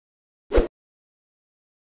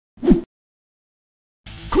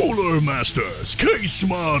Cooler Masters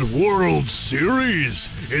K-Smart World Series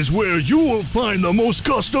is where you will find the most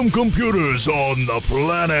custom computers on the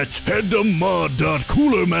planet. Head to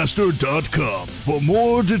mod.coolermaster.com for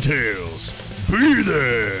more details. Be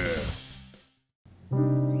there!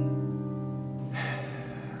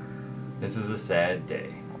 This is a sad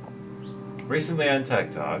day. Recently on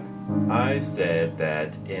Tech Talk, I said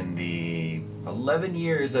that in the 11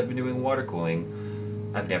 years I've been doing water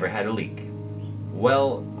cooling, I've never had a leak.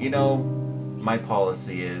 Well, you know, my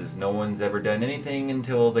policy is no one's ever done anything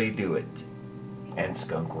until they do it. And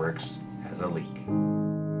Skunkworks has a leak.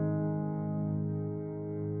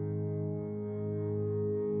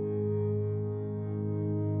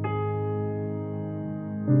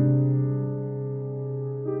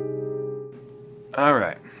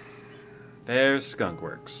 Alright, there's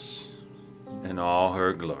Skunkworks in all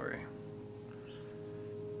her glory.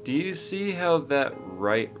 Do you see how that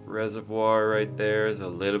right reservoir right there is a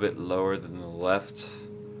little bit lower than the left?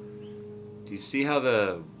 Do you see how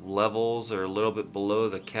the levels are a little bit below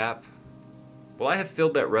the cap? Well, I have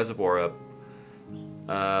filled that reservoir up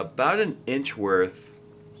about an inch worth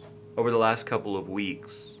over the last couple of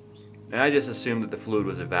weeks. And I just assumed that the fluid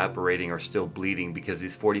was evaporating or still bleeding because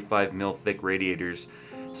these 45 mil thick radiators,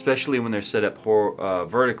 especially when they're set up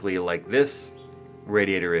vertically like this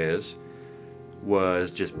radiator is, was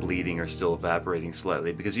just bleeding or still evaporating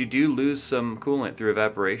slightly, because you do lose some coolant through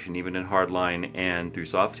evaporation even in hardline and through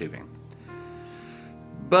soft tubing.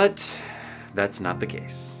 But that's not the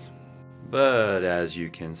case. But as you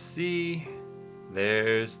can see,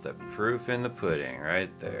 there's the proof in the pudding right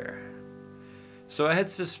there. So I had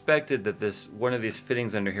suspected that one of these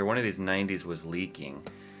fittings under here, one of these 90s, was leaking.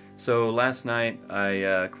 So last night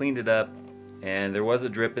I cleaned it up and there was a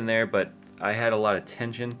drip in there, but I had a lot of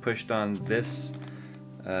tension pushed on this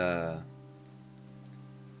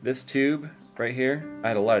this tube right here. I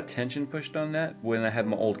had a lot of tension pushed on that when I had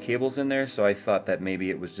my old cables in there, so I thought that maybe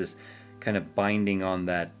it was just kind of binding on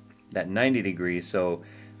that 90 degrees. So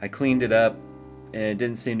I cleaned it up and it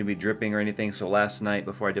didn't seem to be dripping or anything. So last night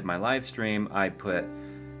before I did my live stream, I put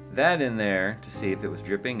that in there to see if it was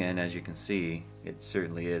dripping, and as you can see, it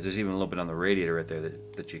certainly is. There's even a little bit on the radiator right there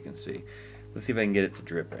that you can see. Let's see if I can get it to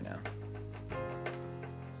drip right now.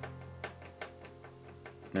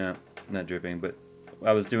 No, not dripping, but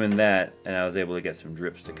I was doing that and I was able to get some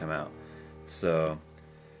drips to come out. So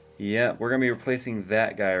yeah, we're gonna be replacing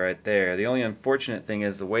that guy right there. The only unfortunate thing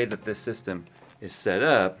is the way that this system is set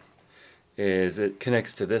up is it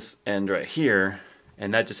connects to this end right here,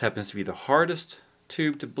 and that just happens to be the hardest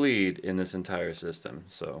tube to bleed in this entire system.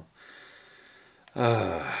 So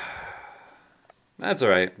that's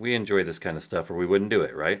alright. We enjoy this kind of stuff or we wouldn't do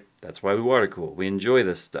it, right? That's why we water cool. We enjoy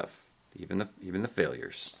this stuff. Even the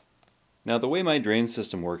failures. Now the way my drain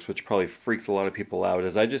system works, which probably freaks a lot of people out,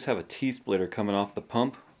 is I just have a T-splitter coming off the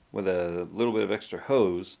pump with a little bit of extra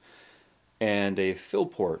hose and a fill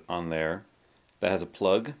port on there that has a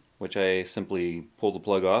plug, which I simply pull the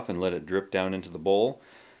plug off and let it drip down into the bowl.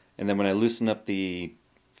 And then when I loosen up the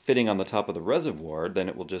fitting on the top of the reservoir, then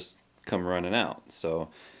it will just come running out. So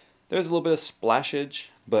there's a little bit of splashage,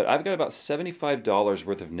 but I've got about $75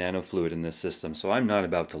 worth of nano fluid in this system, so I'm not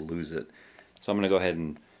about to lose it. So I'm going to go ahead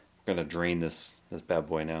and we're going to drain this bad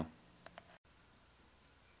boy now.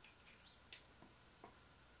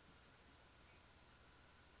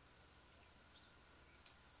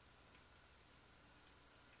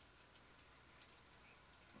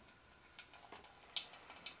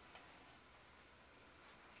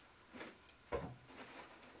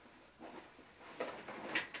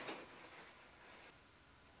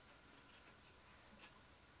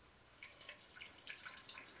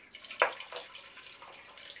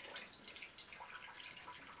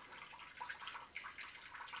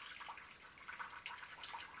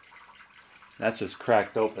 That's just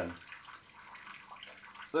cracked open.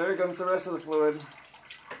 So there comes the rest of the fluid.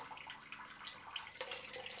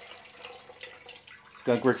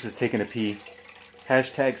 Skunkworks is taking a pee.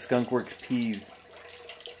 Hashtag Skunkworks peas.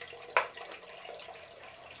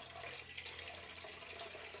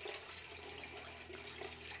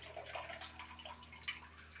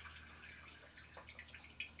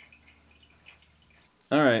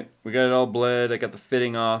 Alright, we got it all bled. I got the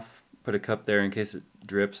fitting off. Put a cup there in case it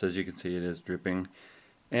drips. As you can see, it is dripping.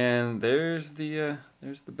 And there's the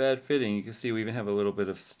bad fitting. You can see we even have a little bit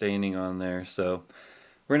of staining on there. So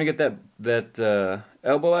we're gonna get that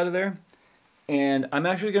elbow out of there. And I'm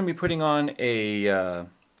actually gonna be putting on a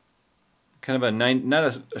kind of a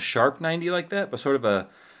not a sharp 90 like that, but sort of a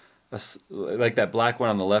like that black one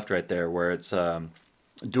on the left right there, where it's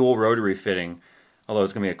dual rotary fitting. Although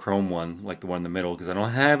it's gonna be a chrome one, like the one in the middle, because I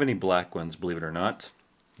don't have any black ones, believe it or not.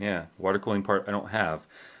 Yeah, water cooling part I don't have.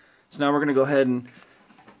 So now we're gonna go ahead and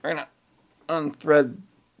we're gonna unthread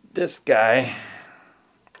this guy,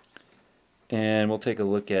 and we'll take a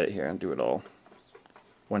look at it here and do it all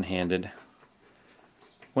one-handed.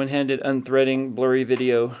 One-handed unthreading blurry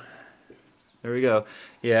video. There we go.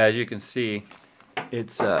 Yeah, as you can see,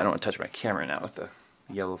 it's I don't want to touch my camera now with the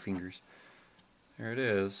yellow fingers. There it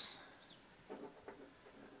is.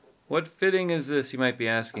 What fitting is this, you might be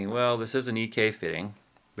asking? Well, this is an EK fitting.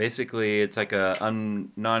 Basically, it's like a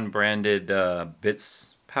non-branded bits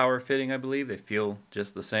power fitting, I believe. They feel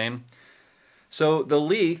just the same. So the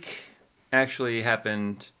leak actually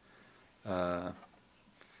happened,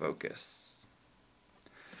 focus.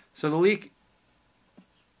 So the leak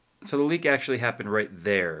actually happened right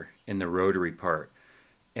there in the rotary part.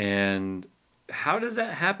 And how does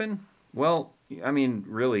that happen? Well, I mean,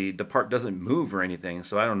 really, the part doesn't move or anything,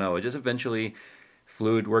 so I don't know. It just eventually,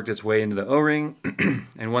 fluid worked its way into the O-ring,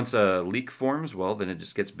 and once a leak forms, well, then it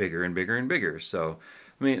just gets bigger and bigger and bigger. So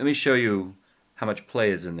let me show you how much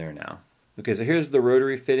play is in there now. Okay, so here's the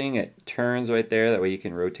rotary fitting. It turns right there. That way you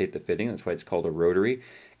can rotate the fitting. That's why it's called a rotary.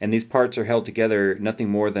 And these parts are held together nothing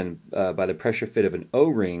more than by the pressure fit of an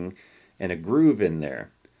O-ring and a groove in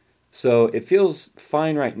there. So it feels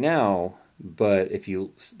fine right now, but if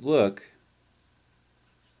you look,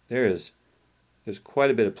 there's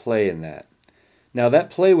quite a bit of play in that. Now that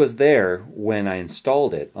play was there when I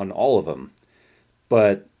installed it on all of them,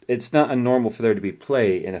 but it's not unnormal for there to be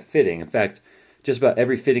play in a fitting. In fact, just about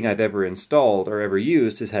every fitting I've ever installed or ever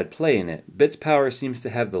used has had play in it. Bits Power seems to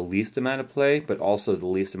have the least amount of play, but also the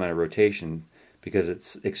least amount of rotation because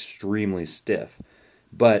it's extremely stiff.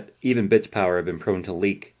 But even Bits Power have been prone to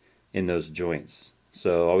leak in those joints.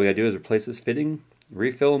 So all we gotta do is replace this fitting,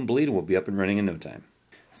 refill and bleed, and we'll be up and running in no time.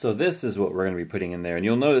 So this is what we're going to be putting in there, and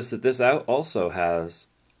you'll notice that this also has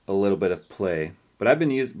a little bit of play. But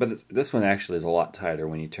this one actually is a lot tighter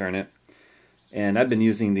when you turn it. And I've been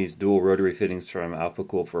using these dual rotary fittings from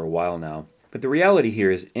AlphaCool for a while now. But the reality here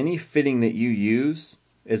is any fitting that you use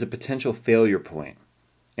is a potential failure point.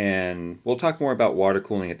 And we'll talk more about water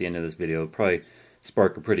cooling at the end of this video. It'll probably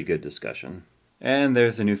spark a pretty good discussion. And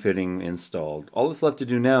there's the new fitting installed. All that's left to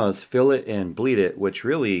do now is fill it and bleed it, which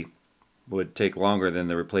really would take longer than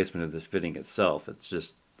the replacement of this fitting itself. It's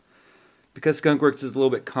just because Skunkworks is a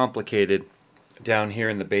little bit complicated down here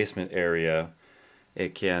in the basement area.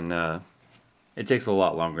 It takes a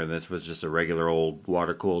lot longer than this was just a regular old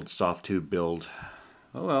water-cooled soft tube build.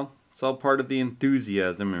 Oh well, it's all part of the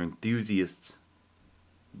enthusiasm or enthusiast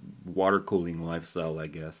water cooling lifestyle, I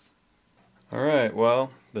guess. Alright,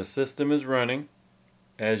 well, the system is running.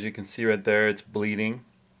 As you can see right there, it's bleeding.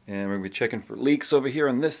 And we're going to be checking for leaks over here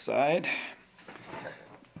on this side.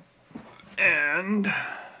 And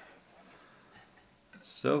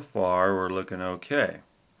so far, we're looking okay.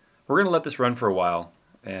 We're going to let this run for a while,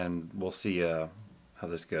 and we'll see how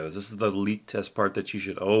this goes. This is the leak test part that you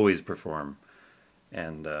should always perform.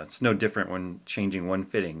 And it's no different when changing one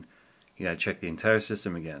fitting. You got to check the entire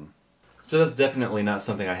system again. So that's definitely not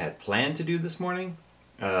something I had planned to do this morning,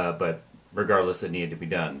 but regardless, it needed to be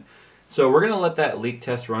done. So we're going to let that leak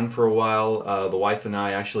test run for a while. The wife and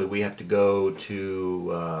I, actually, we have to go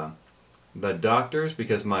to the doctor's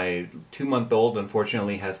because my 2-month-old,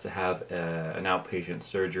 unfortunately, has to have an outpatient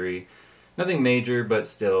surgery. Nothing major, but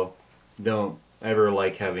still, don't ever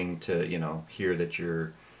like having to, hear that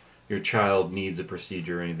your child needs a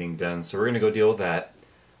procedure or anything done. So we're going to go deal with that,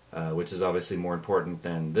 which is obviously more important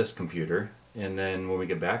than this computer. And then when we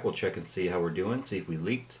get back, we'll check and see how we're doing, see if we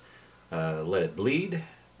leaked, let it bleed,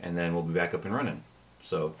 and then we'll be back up and running.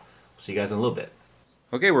 So, we'll see you guys in a little bit.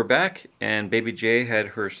 Okay, we're back, and baby Jay had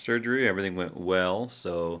her surgery. Everything went well,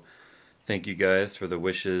 so thank you guys for the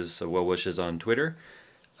wishes, well wishes on Twitter.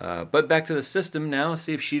 But back to the system now,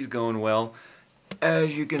 see if she's going well.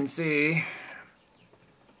 As you can see,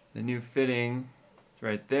 the new fitting is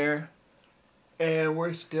right there, and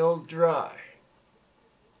we're still dry.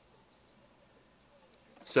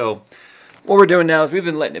 So, what we're doing now is we've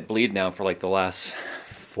been letting it bleed now for like the last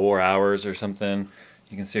 4 hours or something.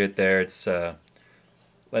 You can see it there. It's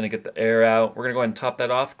letting it get the air out. We're going to go ahead and top that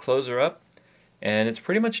off, close her up, and it's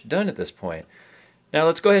pretty much done at this point. Now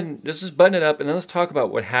let's go ahead and just button it up, and then let's talk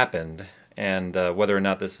about what happened and whether or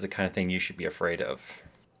not this is the kind of thing you should be afraid of.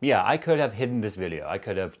 Yeah, I could have hidden this video. I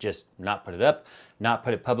could have just not put it up, not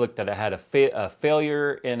put it public that I had a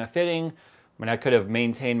failure in a fitting. I mean, I could have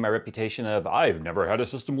maintained my reputation of I've never had a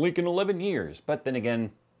system leak in 11 years. But then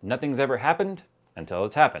again, nothing's ever happened until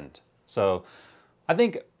it's happened. So I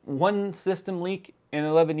think one system leak in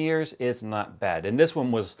 11 years is not bad. And this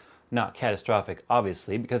one was not catastrophic,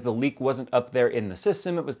 obviously, because the leak wasn't up there in the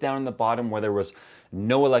system. It was down in the bottom where there was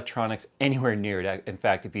no electronics anywhere near it. In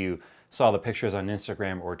fact, if you saw the pictures on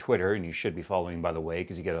Instagram or Twitter, and you should be following, by the way,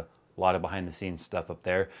 because you get a lot of behind the scenes stuff up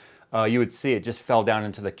there, you would see it just fell down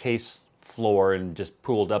into the case floor and just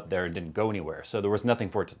pooled up there and didn't go anywhere. So there was nothing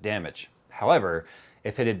for it to damage. However,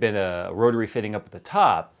 if it had been a rotary fitting up at the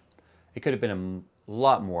top, it could have been a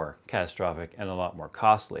lot more catastrophic and a lot more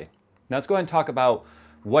costly. Now let's go ahead and talk about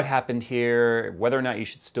what happened here, whether or not you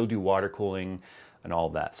should still do water cooling and all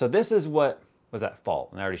that. So this is what was at fault,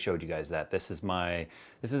 and I already showed you guys that. This is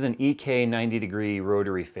an EK 90-degree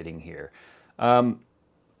rotary fitting here.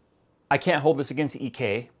 I can't hold this against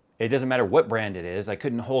EK. It doesn't matter what brand it is. I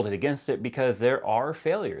couldn't hold it against it because there are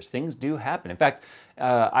failures. Things do happen. In fact,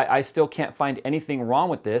 I still can't find anything wrong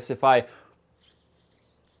with this. If I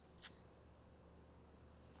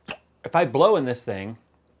blow in this thing,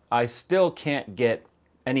 I still can't get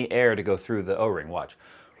any air to go through the O-ring. Watch.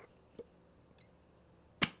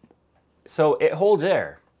 So it holds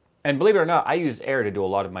air. And believe it or not, I use air to do a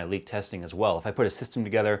lot of my leak testing as well. If I put a system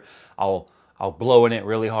together, I'll blow in it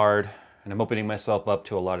really hard. And I'm opening myself up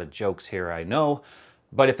to a lot of jokes here, I know.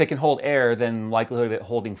 But if it can hold air, then likelihood of it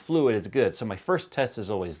holding fluid is good. So my first test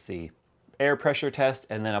is always the air pressure test,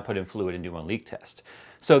 and then I'll put in fluid and do my leak test.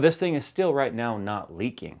 So this thing is still right now not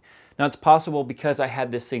leaking. Now it's possible because I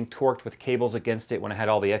had this thing torqued with cables against it when I had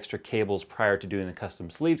all the extra cables prior to doing the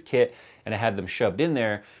custom sleeved kit, and I had them shoved in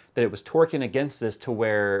there, that it was torquing against this to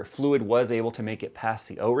where fluid was able to make it past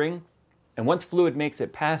the O-ring. And once fluid makes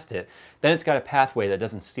it past it, then it's got a pathway that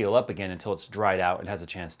doesn't seal up again until it's dried out and has a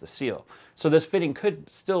chance to seal. So this fitting could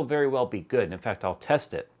still very well be good. And in fact, I'll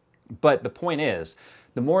test it. But the point is,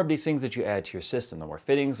 the more of these things that you add to your system, the more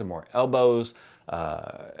fittings, the more elbows,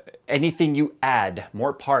 anything you add,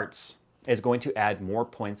 more parts, is going to add more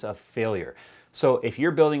points of failure. So if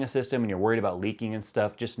you're building a system and you're worried about leaking and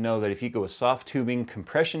stuff, just know that if you go with soft tubing,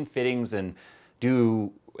 compression fittings, and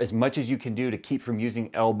do as much as you can do to keep from using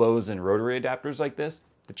elbows and rotary adapters like this,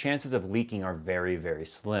 the chances of leaking are very, very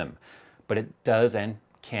slim. But it does and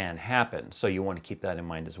can happen, so you want to keep that in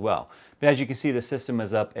mind as well. But as you can see, the system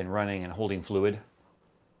is up and running and holding fluid.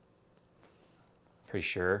 Pretty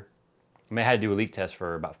sure. I mean, I had to do a leak test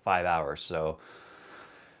for about 5 hours, so...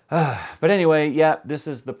 but anyway, yeah, this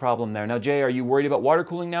is the problem there. Now, Jay, are you worried about water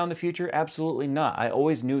cooling now in the future? Absolutely not. I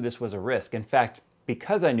always knew this was a risk. In fact,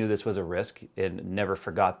 because I knew this was a risk and never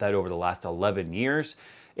forgot that over the last 11 years,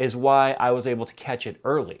 is why I was able to catch it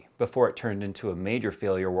early before it turned into a major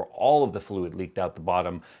failure where all of the fluid leaked out the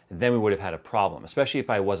bottom, and then we would have had a problem, especially if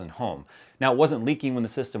I wasn't home. Now, it wasn't leaking when the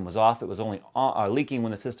system was off. It was only leaking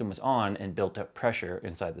when the system was on and built up pressure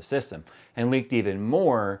inside the system, and leaked even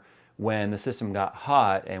more when the system got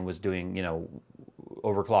hot and was doing, you know,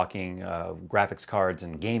 overclocking graphics cards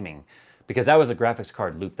and gaming, because that was a graphics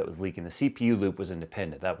card loop that was leaking. The CPU loop was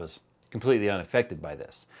independent. That was completely unaffected by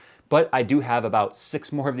this. But I do have about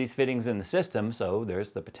 6 more of these fittings in the system, so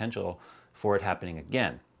there's the potential for it happening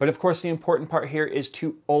again. But of course, the important part here is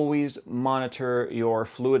to always monitor your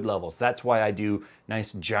fluid levels. That's why I do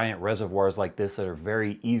nice giant reservoirs like this that are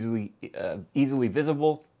very easily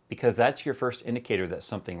visible, because that's your first indicator that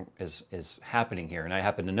something is happening here. And I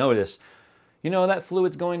happen to notice, you know, that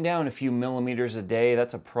fluid's going down a few millimeters a day.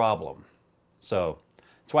 That's a problem. So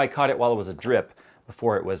that's why I caught it while it was a drip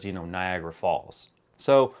before it was, you know, Niagara Falls.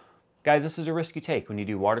 So guys, this is a risk you take when you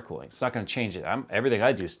do water cooling. It's not going to change it. Everything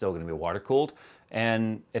I do is still going to be water cooled.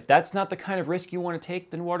 And if that's not the kind of risk you want to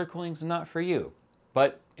take, then water cooling is not for you.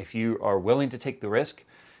 But if you are willing to take the risk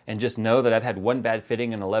and just know that I've had one bad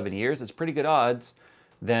fitting in 11 years, it's pretty good odds,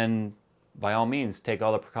 then by all means, take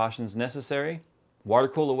all the precautions necessary, water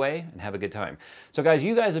cool away, and have a good time. So guys,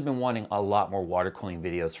 you guys have been wanting a lot more water cooling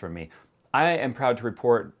videos from me. I am proud to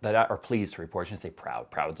report that, or pleased to report, I shouldn't say proud,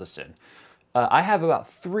 proud's a sin. I have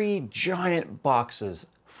about 3 giant boxes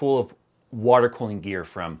full of water cooling gear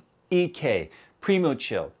from EK, Primo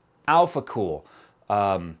Chill, Alpha Cool.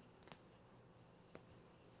 I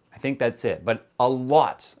think that's it, but a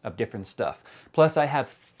lot of different stuff. Plus I have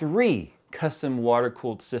 3 custom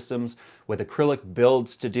water-cooled systems with acrylic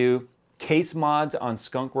builds to do. Case mods on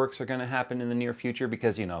Skunkworks are going to happen in the near future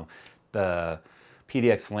because, you know, the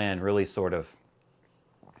PDX LAN really sort of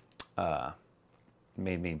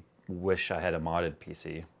made me wish I had a modded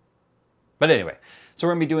PC. But anyway, so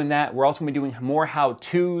we're going to be doing that. We're also going to be doing more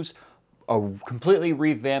how-tos, a completely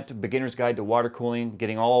revamped beginner's guide to water cooling,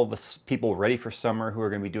 getting all the people ready for summer who are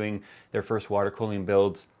going to be doing their first water cooling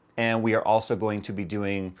builds. And we are also going to be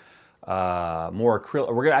doing more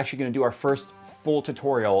acrylic. We're actually going to do our first full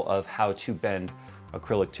tutorial of how to bend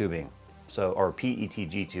acrylic tubing. So, or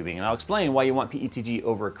PETG tubing. And I'll explain why you want PETG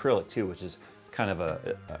over acrylic too, which is kind of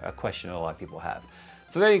a question that a lot of people have.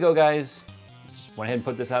 So there you go, guys. Just went ahead and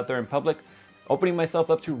put this out there in public, opening myself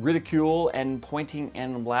up to ridicule and pointing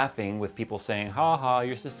and laughing with people saying, ha ha,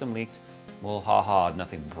 your system leaked. Well, ha ha,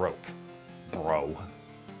 nothing broke, bro.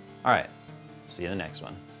 All right, see you in the next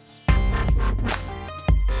one.